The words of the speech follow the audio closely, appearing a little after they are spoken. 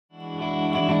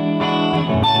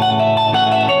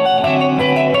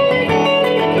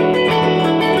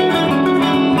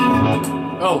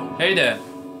Hey there!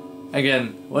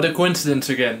 Again, what a coincidence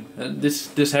again.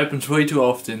 This happens way too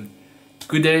often.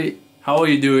 Good day, how are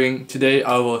you doing? Today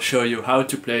I will show you how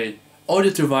to play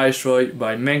Ode to Viceroy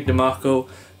by Demarco.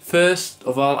 First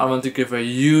of all, I want to give a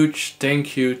huge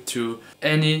thank you to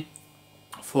Annie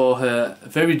for her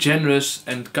very generous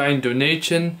and kind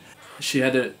donation. She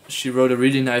wrote a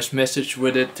really nice message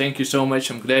with it. Thank you so much.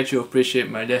 I'm glad you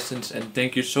appreciate my lessons, and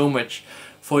thank you so much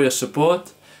for your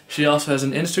support. She also has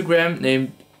an Instagram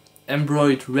named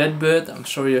Embroid Redbird. I'm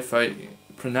sorry if I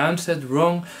pronounced that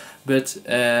wrong, but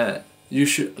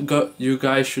you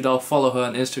guys should all follow her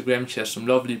on Instagram. She has some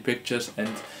lovely pictures, and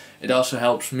it also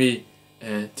helps me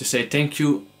to say thank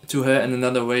you to her in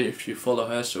another way if you follow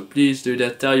her. So please do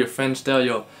that. Tell your friends, tell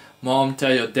your mom,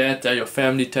 tell your dad, tell your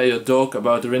family, tell your dog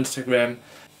about her Instagram.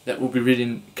 That would be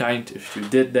really kind if you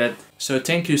did that. So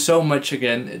thank you so much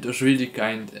again. It was really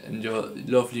kind, and your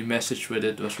lovely message with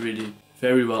it was really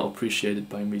very well appreciated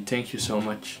by me. Thank you so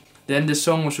much. Then this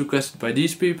song was requested by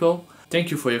these people.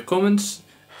 Thank you for your comments.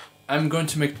 I'm going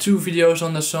to make 2 videos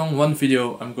on the song. One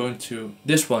video I'm going to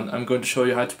show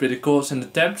you how to play the chords and the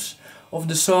tabs of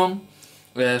the song.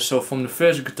 So from the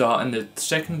first guitar and the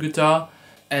second guitar.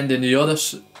 And in the other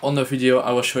video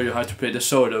I will show you how to play the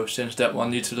solo, since that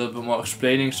one needs a little bit more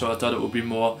explaining, so I thought it would be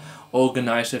more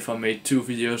organized if I made 2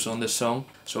 videos on this song.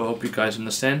 So I hope you guys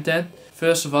understand that.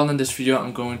 First of all, in this video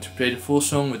I'm going to play the full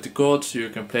song with the chords so you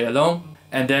can play along.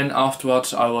 And then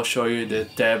afterwards I will show you the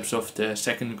tabs of the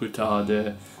second guitar,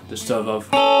 the stuff of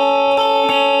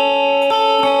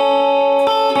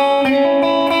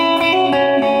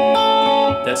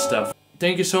that stuff.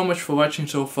 Thank you so much for watching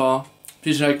so far.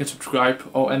 Please like and subscribe.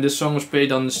 Oh, and this song was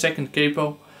played on the second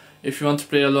capo. If you want to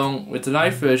play along with the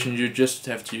live version, you just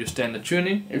have to use standard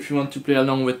tuning. If you want to play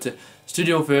along with the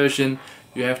studio version,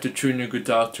 you have to tune your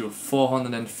guitar to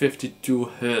 452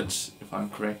 Hertz, if I'm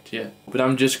correct, yeah. But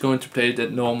I'm just going to play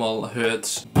that normal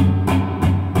Hertz.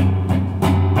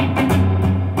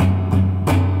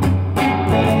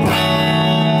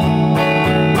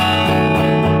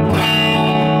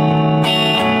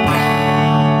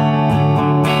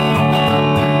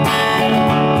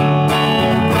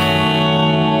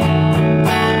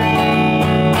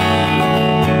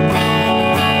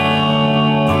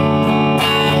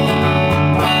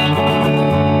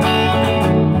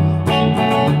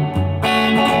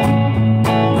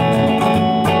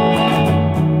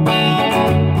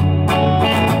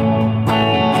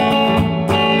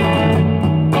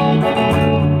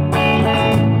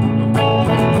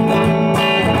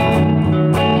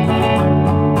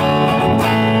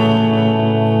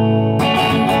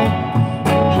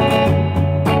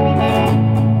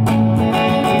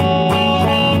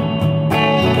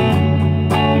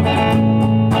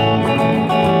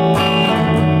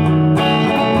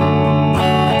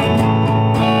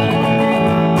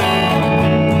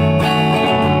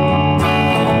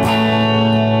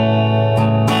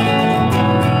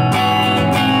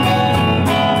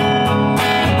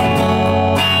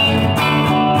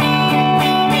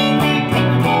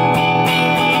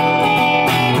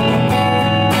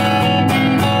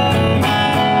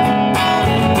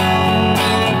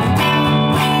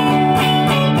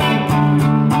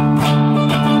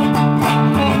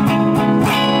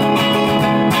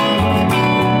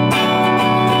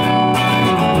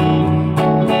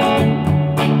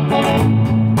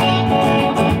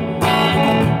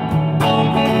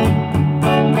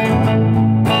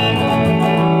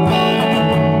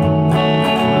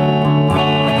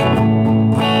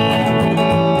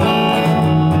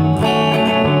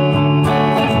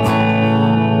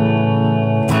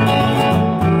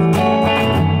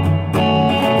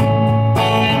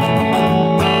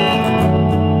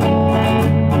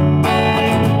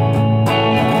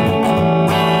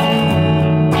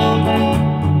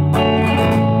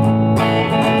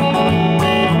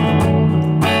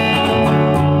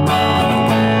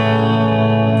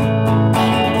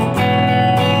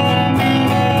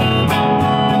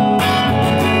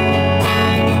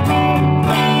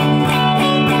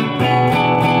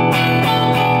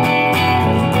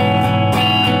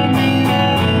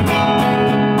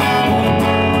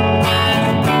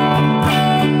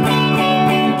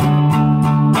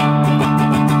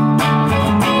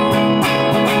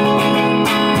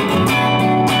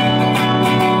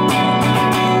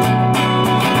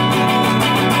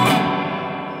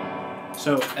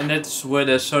 And that's where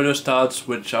the solo starts,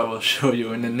 which I will show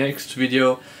you in the next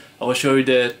video. I will show you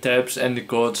the tabs and the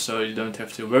chords, so you don't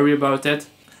have to worry about that.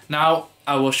 Now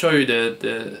I will show you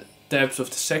the tabs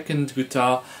of the second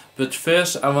guitar, but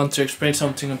first I want to explain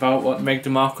something about what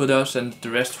Demarco does and the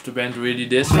rest of the band really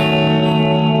did.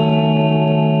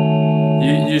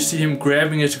 You see him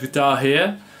grabbing his guitar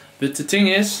here, But the thing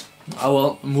is, I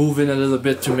will move in a little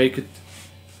bit to make it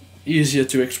easier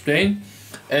to explain.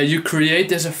 You create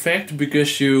this effect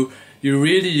because you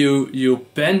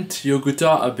bend your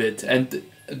guitar a bit, and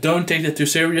don't take that too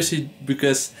seriously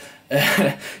because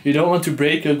you don't want to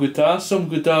break your guitar. Some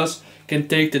guitars can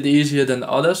take that easier than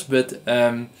others, but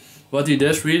what he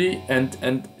does really,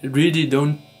 and really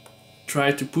don't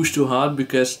try to push too hard,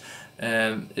 because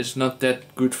it's not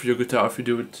that good for your guitar if you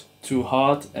do it too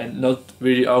hard, and not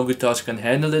really all guitars can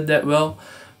handle it that well.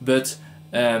 But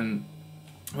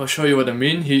I'll show you what I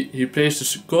mean. He plays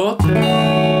this chord.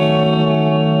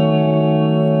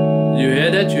 You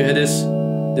hear that? You hear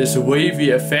this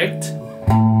wavy effect.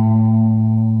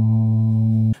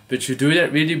 But you do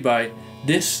that really by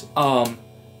this arm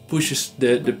pushes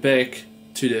the back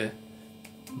to the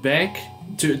back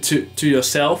to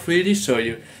yourself really. So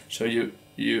you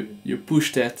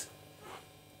push that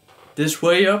this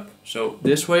way up, so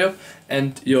this way up,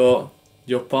 and your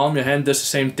palm, your hand does the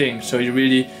same thing. So you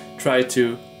really try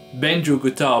to bend your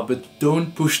guitar, but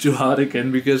don't push too hard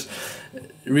again, because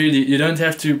really you don't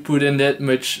have to put in that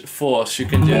much force. You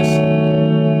can just,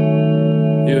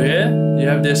 you hear? You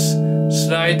have this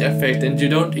slight effect, and you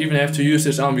don't even have to use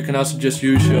this arm. You can also just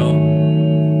use your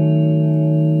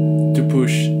to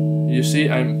push. You see,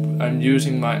 I'm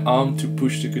using my arm to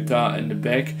push the guitar in the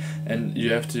back, and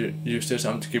you have to use this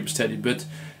arm to keep it steady. But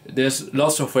there's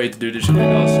lots of ways to do this. You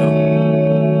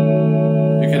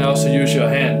can also use your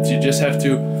hand. You just have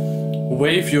to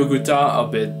wave your guitar a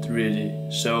bit, really.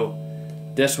 So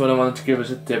that's what I wanted to give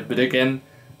as a tip. But again,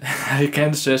 I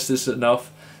can't stress this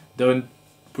enough. Don't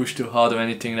push too hard or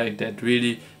anything like that.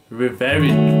 Really, we're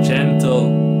very gentle.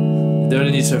 It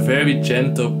only needs a very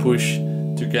gentle push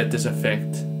to get this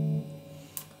effect.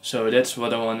 So that's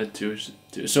what I wanted to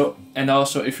do. So, and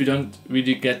also, if you don't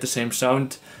really get the same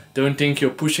sound, don't think you're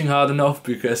pushing hard enough,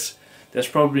 because that's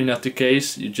probably not the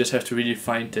case. You just have to really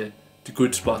find the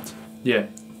good spot. Yeah.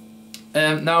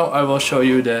 And now I will show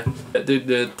you the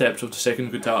tabs of the second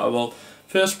guitar. I will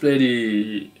first play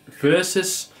the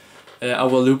verses. I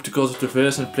will loop the chords of the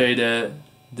verse and play the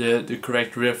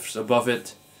correct riffs above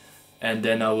it, and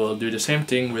then I will do the same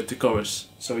thing with the chorus.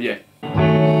 So yeah.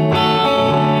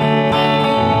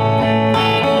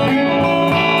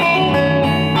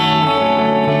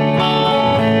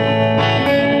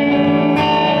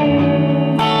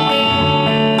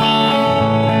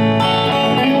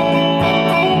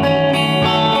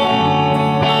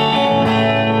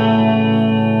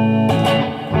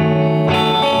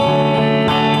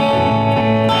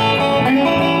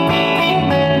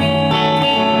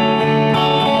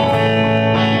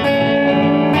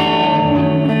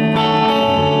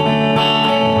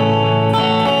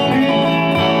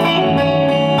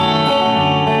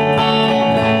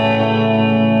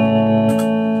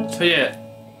 So yeah,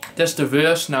 that's the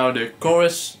verse. Now the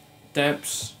chorus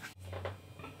tabs.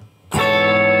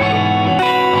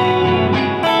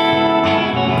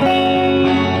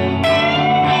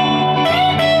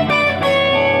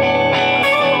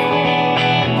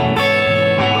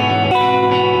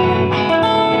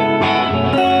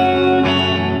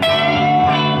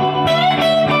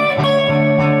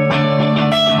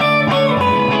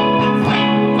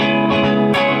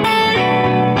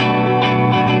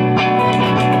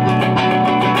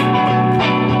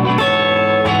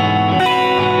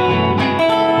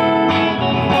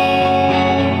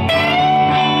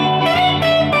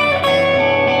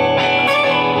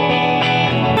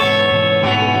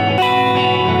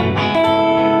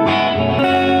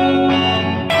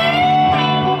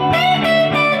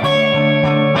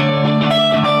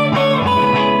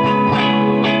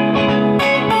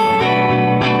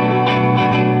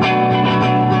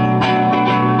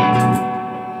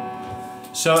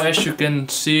 So as you can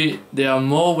see, there are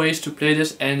more ways to play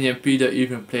this. Andy and Peter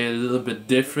even play a little bit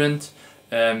different.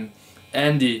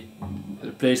 Andy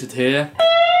plays it here,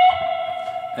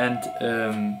 and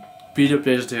Peter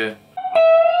plays it here.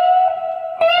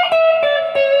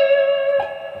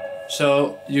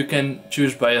 So you can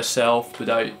choose by yourself, but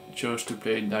I chose to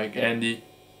play like Andy,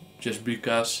 just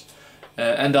because.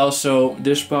 And also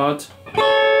this part.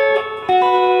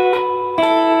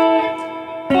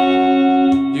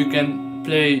 You can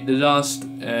play the last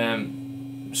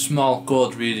small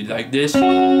chord really like this,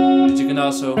 but you can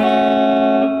also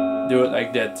do it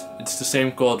like that. It's the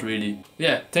same chord really.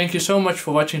 Yeah, thank you so much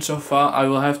for watching so far. I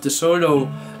will have the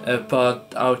solo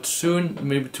part out soon,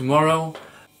 maybe tomorrow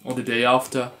or the day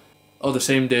after, or the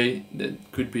same day.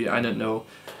 That could be, I don't know.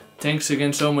 Thanks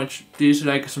again so much. Please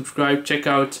like and subscribe. Check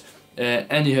out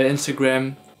Andy her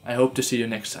Instagram. I hope to see you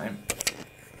next time.